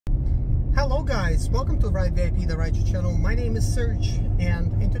Hello guys, welcome to Ride VIP, the Rideshare channel. My name is Serge,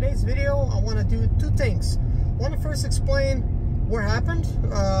 and in today's video I want to do two things. I want to first explain what happened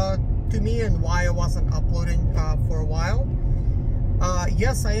to me and why I wasn't uploading for a while.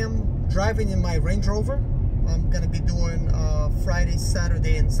 Yes, I am driving in my Range Rover. I'm going to be doing Friday,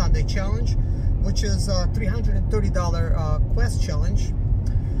 Saturday, and Sunday challenge, which is a $330 quest challenge.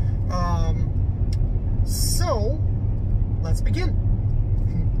 So let's begin.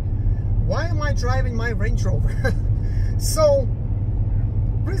 Why am I driving my Range Rover? So,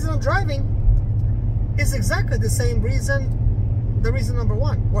 reason I'm driving is exactly the same reason, the reason number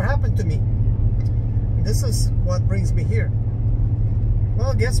one, what happened to me. And this is what brings me here.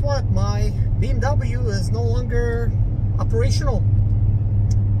 Well, guess what? My BMW is no longer operational.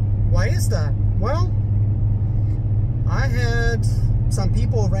 Why is that? Well, I had some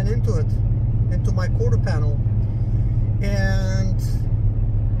people ran into it, into my quarter panel, and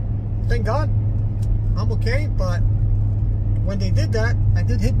thank God I'm okay. But when they did that, I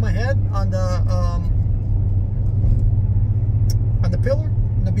did hit my head on the pillar,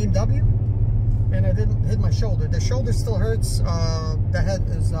 the BMW, and I didn't hit my shoulder. The shoulder still hurts. The head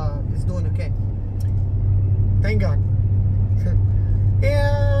is doing okay. Thank God.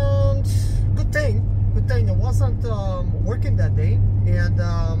 And good thing it wasn't working that day. And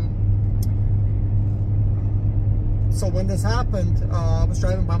so when this happened, I was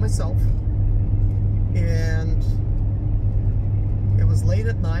driving by myself, and it was late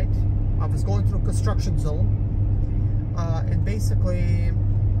at night. I was going through a construction zone, and basically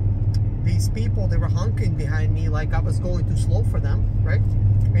these people, they were honking behind me like I was going too slow for them, right?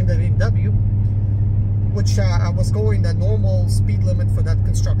 In the BMW, which I was going the normal speed limit for that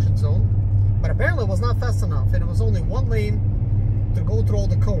construction zone, but apparently it was not fast enough, and it was only one lane to go through all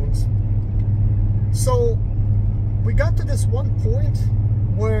the cones. So we got to this one point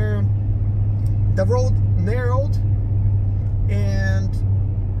where the road narrowed, and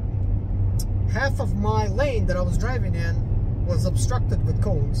half of my lane that I was driving in was obstructed with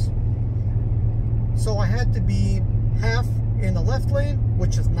cones. So I had to be half in the left lane,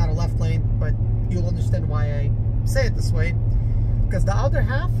 which is not a left lane, but you'll understand why I say it this way, because the other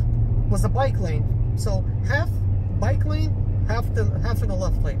half was a bike lane. So half bike lane, half in the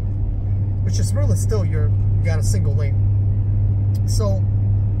left lane, which is really still you got a single lane. So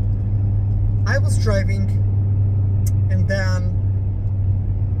I was driving, and then,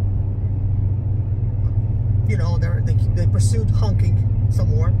 you know, they pursued honking some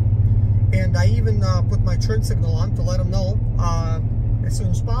more, and I even put my turn signal on to let them know as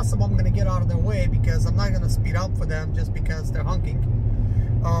soon as possible I'm going to get out of their way, because I'm not going to speed up for them just because they're honking,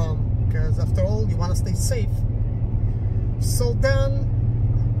 because after all, you want to stay safe. So then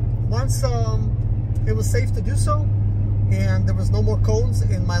once it was safe to do so, and there was no more cones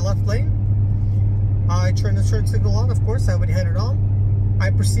in my left lane, I turned the turn signal on. Of course, I would head it on.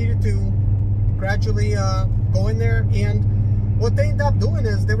 I proceeded to gradually go in there, and what they ended up doing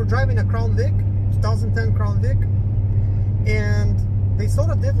is they were driving a Crown Vic, 2010 Crown Vic, and they sort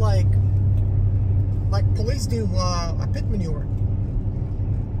of did like police do a pit maneuver.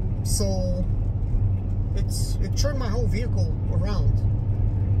 So it turned my whole vehicle around,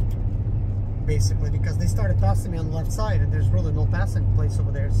 basically, because they started passing me on the left side, and there's really no passing place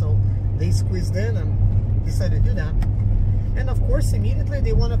over there. So they squeezed in and decided to do that. And of course, immediately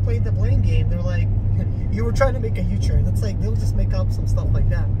they want to play the blame game. They're like, you were trying to make a U-turn. It's like they'll just make up some stuff like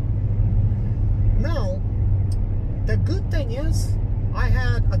that. Now, the good thing is I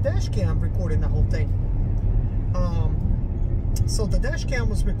had a dash cam recording the whole thing. So the dash cam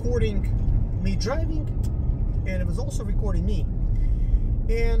was recording me driving, and it was also recording me.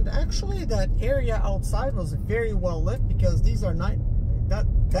 And actually that area outside was very well lit, because these are night, that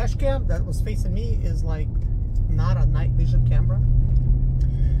dash cam that was facing me is like not a night vision camera.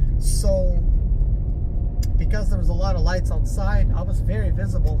 So because there was a lot of lights outside, I was very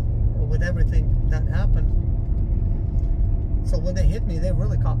visible with everything that happened. So when they hit me, they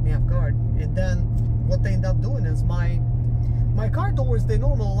really caught me off guard. And then what they end up doing is my car doors, they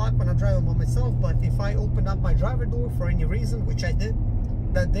normally lock when I'm driving by myself, but if I open up my driver door for any reason, which I did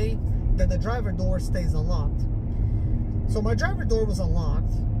that day, then the driver door stays unlocked. So my driver door was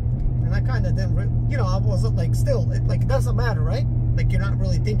unlocked, and I kind of didn't, you know, I wasn't like, still, it doesn't matter, right? Like, you're not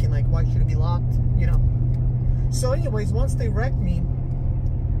really thinking like, why should it be locked, you know? So anyways, once they wrecked me,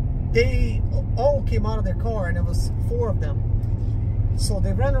 they all came out of their car, and it was 4 of them. So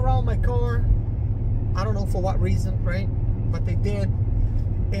they ran around my car, I don't know for what reason, right? But they did.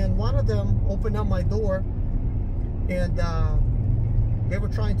 And one of them opened up my door, and they were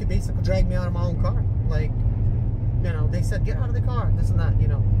trying to basically drag me out of my own car. Like, you know, they said, get out of the car, this and that, you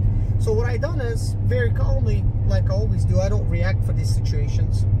know. So what I done is, very calmly, like I always do, I don't react for these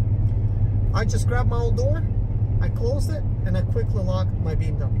situations. I just grabbed my own door, I closed it, and I quickly locked my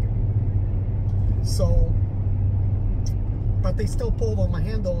BMW. So, but they still pulled on my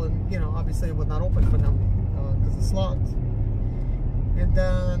handle, and you know, obviously it would not open for them because it's locked. And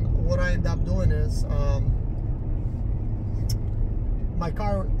then what I ended up doing is, my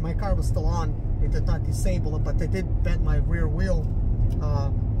car was still on. It did not disable it, but they did bend my rear wheel.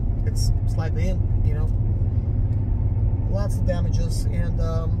 It's slightly in, you know. Lots of damages, and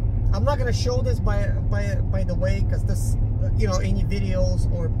I'm not gonna show this by the way, because this, you know, any videos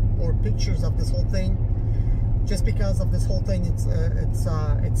or pictures of this whole thing, just because of this whole thing,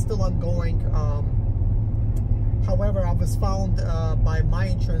 it's still ongoing. However, I was found by my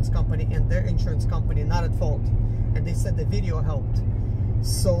insurance company and their insurance company not at fault, and they said the video helped.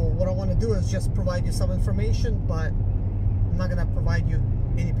 So what I want to do is just provide you some information, but I'm not gonna provide you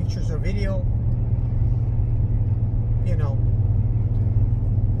any pictures or video, you know,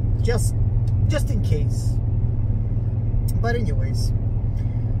 just in case. But anyways,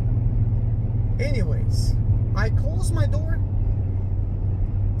 I closed my door,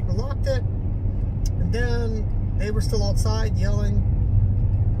 I locked it, and then they were still outside yelling,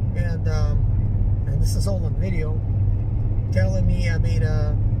 and this is all on video, telling me I made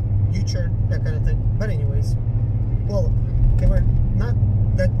a U-turn, that kind of thing. But anyways, well, they were not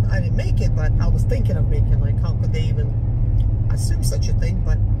that I didn't make it, but I was thinking of making, like, how could they even assume such a thing?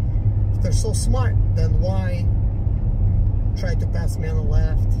 But if they're so smart, then why try to pass me on the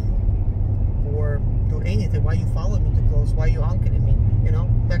left or do anything? Why you following me too close? Why you honking at me? You know,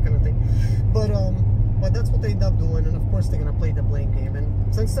 that kind of thing. But that's what they end up doing, and of course they're gonna play the blame game.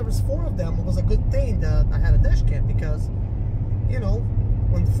 And since there was 4 of them, it was a good thing that I had a dash cam, because, you know,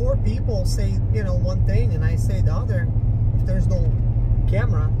 when 4 people say, you know, one thing and I say the other, if there's no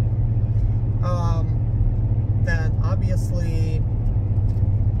camera, then obviously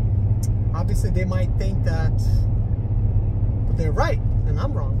they might think that they're right and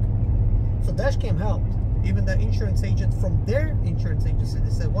I'm wrong. So dashcam helped. Even the insurance agent from their insurance agency,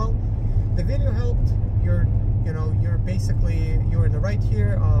 they said, well, the video helped. You're basically, you're in the right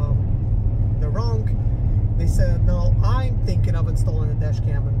here. They're wrong. They said, no, I'm thinking of installing a dash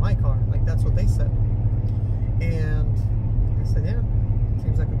cam in my car. Like, that's what they said. And I said, yeah,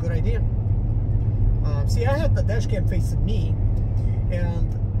 seems like a good idea. See, I had the dash cam facing me,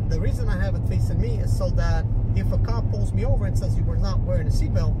 and the reason I have it facing me is so that if a cop pulls me over and says you were not wearing a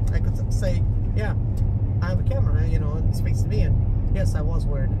seatbelt, I could say, yeah, I have a camera, you know, and it's facing me, and yes, I was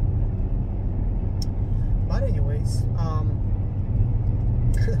wearing it. But anyways,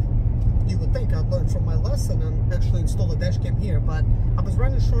 you would think I'd learn from my lesson and actually install a dash cam here, but I was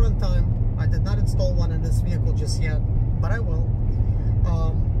running short on time. I did not install one in this vehicle just yet, but I will,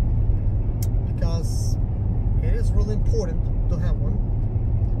 because it is really important to have one.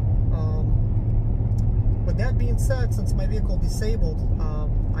 With that being said, since my vehicle disabled,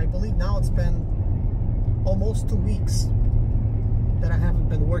 I believe now it's been almost 2 weeks that I haven't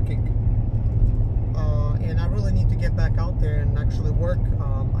been working, and I really need to get back out there and actually work.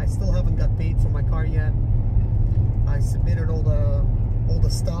 I still haven't got paid for my car yet. I submitted all the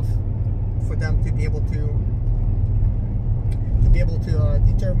stuff for them to be able to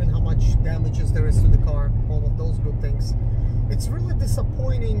determine how much damages there is to the car, all of those good things. It's really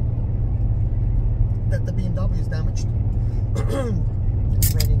disappointing that the BMW is damaged.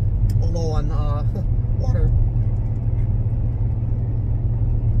 Running low on water.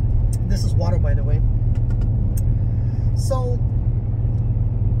 This is water, by the way. So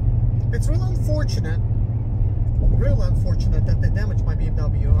it's real unfortunate that they damaged my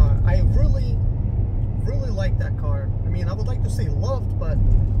BMW. I really like that car. I mean, I would like to say loved, but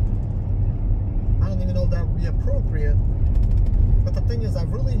I don't even know if that would be appropriate. But the thing is, I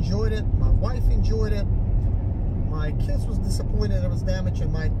really enjoyed it. My wife enjoyed it. My kids was disappointed it was damaged,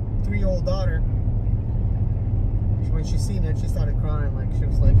 and my 3-year-old daughter, when she seen it, she started crying. Like, she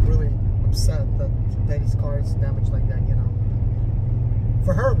was like really upset that daddy's car is damaged like that, you know.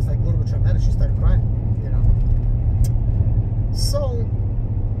 For her, it was like a little bit traumatic. She started crying, you know. So,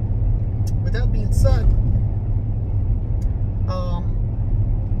 with that being said,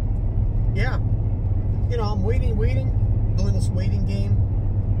 yeah, you know, I'm waiting, doing this waiting game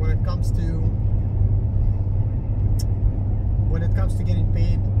when it comes to getting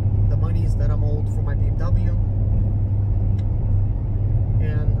paid the monies that I'm owed for my BMW,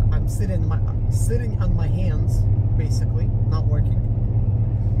 and I'm sitting on my hands, basically, not working.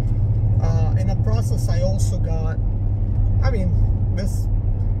 In the process, I also got, I mean, this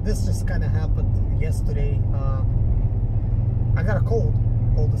just kind of happened yesterday. I got a cold.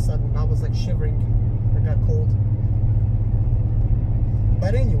 all of a sudden. I was like shivering. I got cold.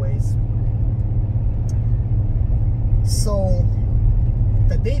 But anyways, so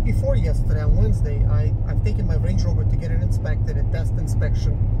the day before yesterday, on Wednesday, I've taken my Range Rover to get it inspected, a test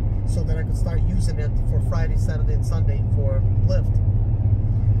inspection, so that I could start using it for Friday, Saturday, and Sunday for Lyft.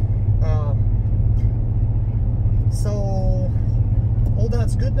 So all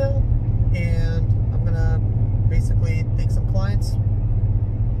that's good now, and I'm gonna basically take some clients,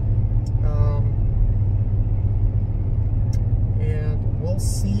 and we'll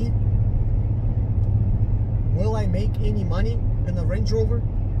see. Will I make any money in the Range Rover,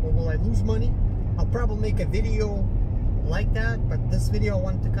 or will I lose money? I'll probably make a video like that, but this video I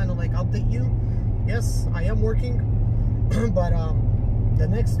wanted to kind of like update you. Yes, I am working, but the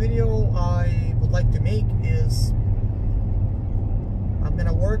next video I would like to make is I'm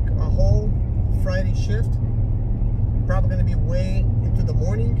gonna work a whole Friday shift, probably gonna be way into the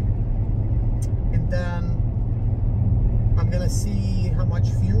morning, and then I'm gonna see how much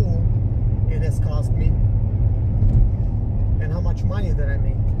fuel it has cost me and how much money that I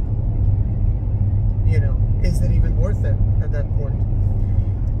make. You know, is it even worth it at that point?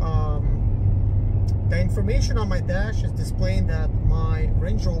 The information on my dash is displaying that my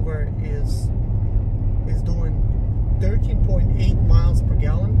Range Rover is doing 13.8 miles per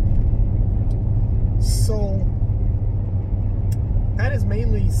gallon. So that is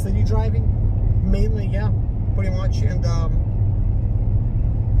mainly city driving, mainly, yeah, pretty much. And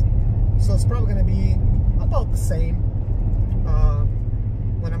so it's probably going to be about the same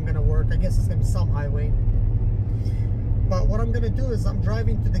when I'm going to work. I guess it's going to be some highway. But what I'm going to do is I'm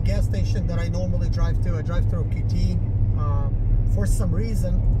driving to the gas station that I normally drive to. I drive through QT. For some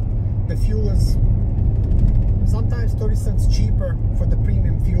reason, the fuel is sometimes 30 cents cheaper for the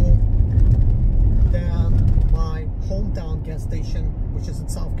premium fuel than my hometown gas station, which is in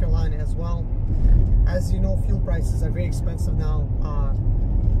South Carolina as well. As you know, fuel prices are very expensive now.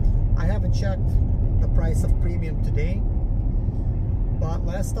 I haven't checked the price of premium today, but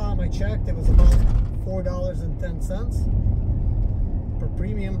last time I checked, it was about $4.10 per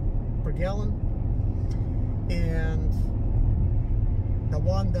premium per gallon, and the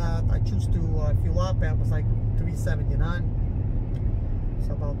one that I choose to fuel up at was like $3.79,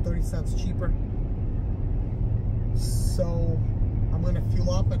 so about 30 cents cheaper. So I'm gonna fuel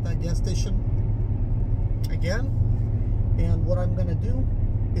up at that gas station again, and what I'm gonna do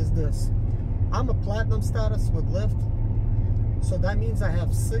is this. I'm a platinum status with Lyft, so that means I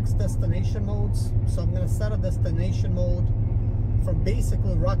have 6 destination modes. So I'm gonna set a destination mode from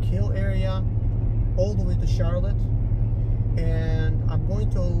basically Rock Hill area all the way to Charlotte, and I'm going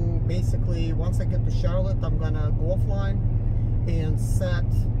to basically, once I get to Charlotte, I'm gonna go offline and set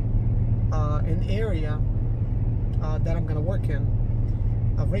an area that I'm gonna work in,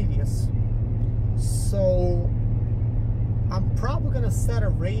 a radius. So I'm probably gonna set a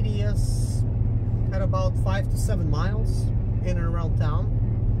radius at about 5 to 7 miles in and around town,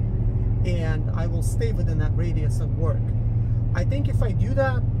 and I will stay within that radius and work. I think if I do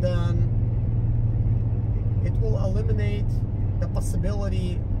that, then it will eliminate the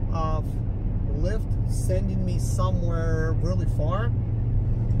possibility of Lyft sending me somewhere really far,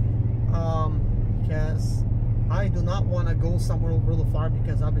 because I do not want to go somewhere really far,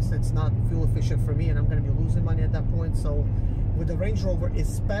 because obviously it's not fuel efficient for me and I'm going to be losing money at that point. So with the Range Rover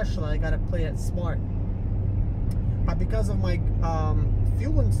especially, I got to play it smart. But because of my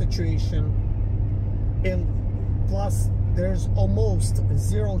fueling situation, and plus there's almost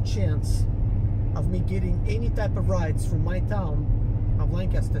 0 chance of me getting any type of rides from my town of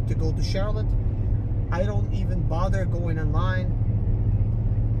Lancaster to go to Charlotte, I don't even bother going online.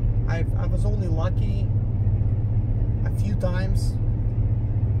 I was only lucky a few times,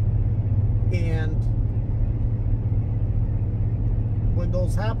 and when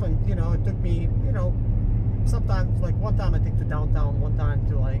those happened, you know, it took me, you know, sometimes, like one time I think to downtown, one time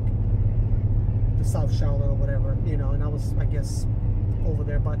to like to South Charlotte or whatever, you know, and I was, I guess, over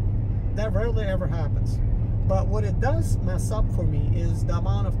there, but that rarely ever happens. But what it does mess up for me is the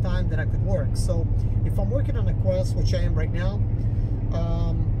amount of time that I could work. So if I'm working on a quest, which I am right now,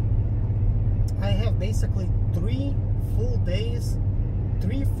 I have basically 3 full days,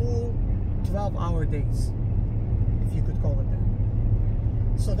 3 full 12-hour days, if you could call it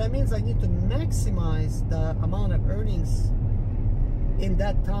that. So that means I need to maximize the amount of earnings in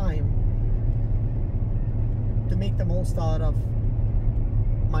that time to make the most out of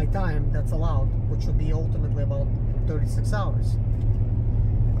my time that's allowed, which would be ultimately about 36 hours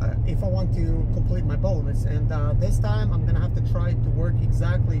if I want to complete my bonus. And this time I'm gonna have to try to work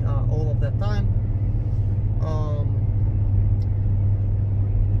exactly all of that time.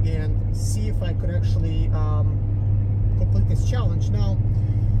 see if I could actually complete this challenge. Now,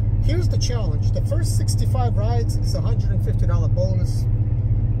 here's the challenge. The first 65 rides is $150 bonus.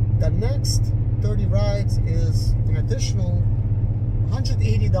 The next 30 rides is an additional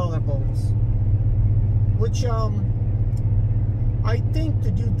 $180 bonus, which I think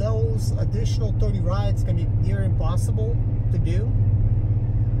to do those additional 30 rides can be near impossible to do.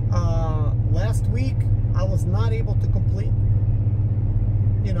 Last week I was not able to complete,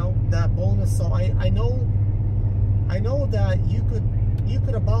 you know, that bonus, so I know that you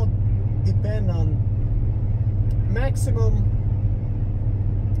could about depend on maximum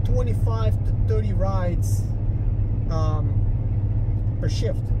 25 to 30 rides per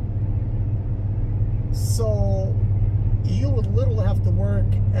shift. So you would literally have to work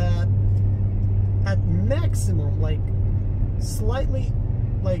at maximum, like slightly,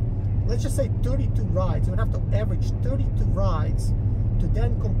 like let's just say 32 rides. You would have to average 32 rides to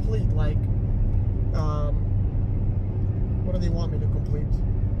then complete, like what do they want me to complete?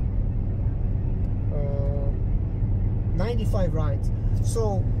 95 rides.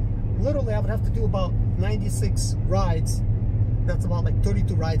 So literally I would have to do about 96 rides. That's about like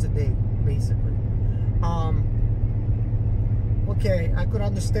 32 rides a day, basically. Okay, I could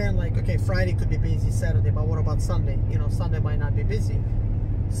understand, like, okay, Friday could be busy, Saturday, but what about Sunday? You know, Sunday might not be busy.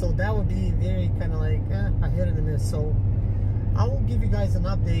 So that would be very kind of like a hit and a miss. So I will give you guys an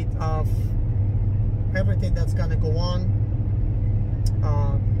update of everything that's gonna go on.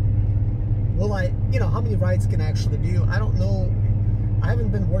 Will I, you know, how many rides can I actually do? I don't know. I haven't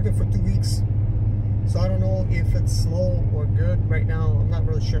been working for 2 weeks, so I don't know if it's slow or good right now. I'm not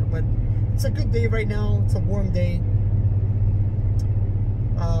really sure, but it's a good day right now. It's a warm day.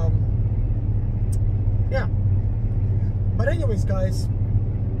 Yeah. But anyways, guys,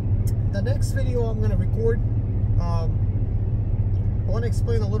 the next video I'm gonna record, I want to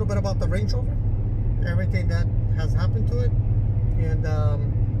explain a little bit about the Range Rover, everything that has happened to it, and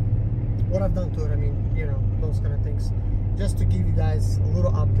what I've done to it. I mean, you know, those kind of things, just to give you guys a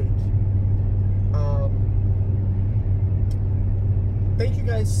little update. Thank you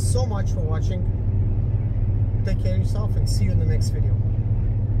guys so much for watching. Take care of yourself and see you in the next video.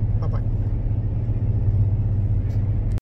 Bye bye.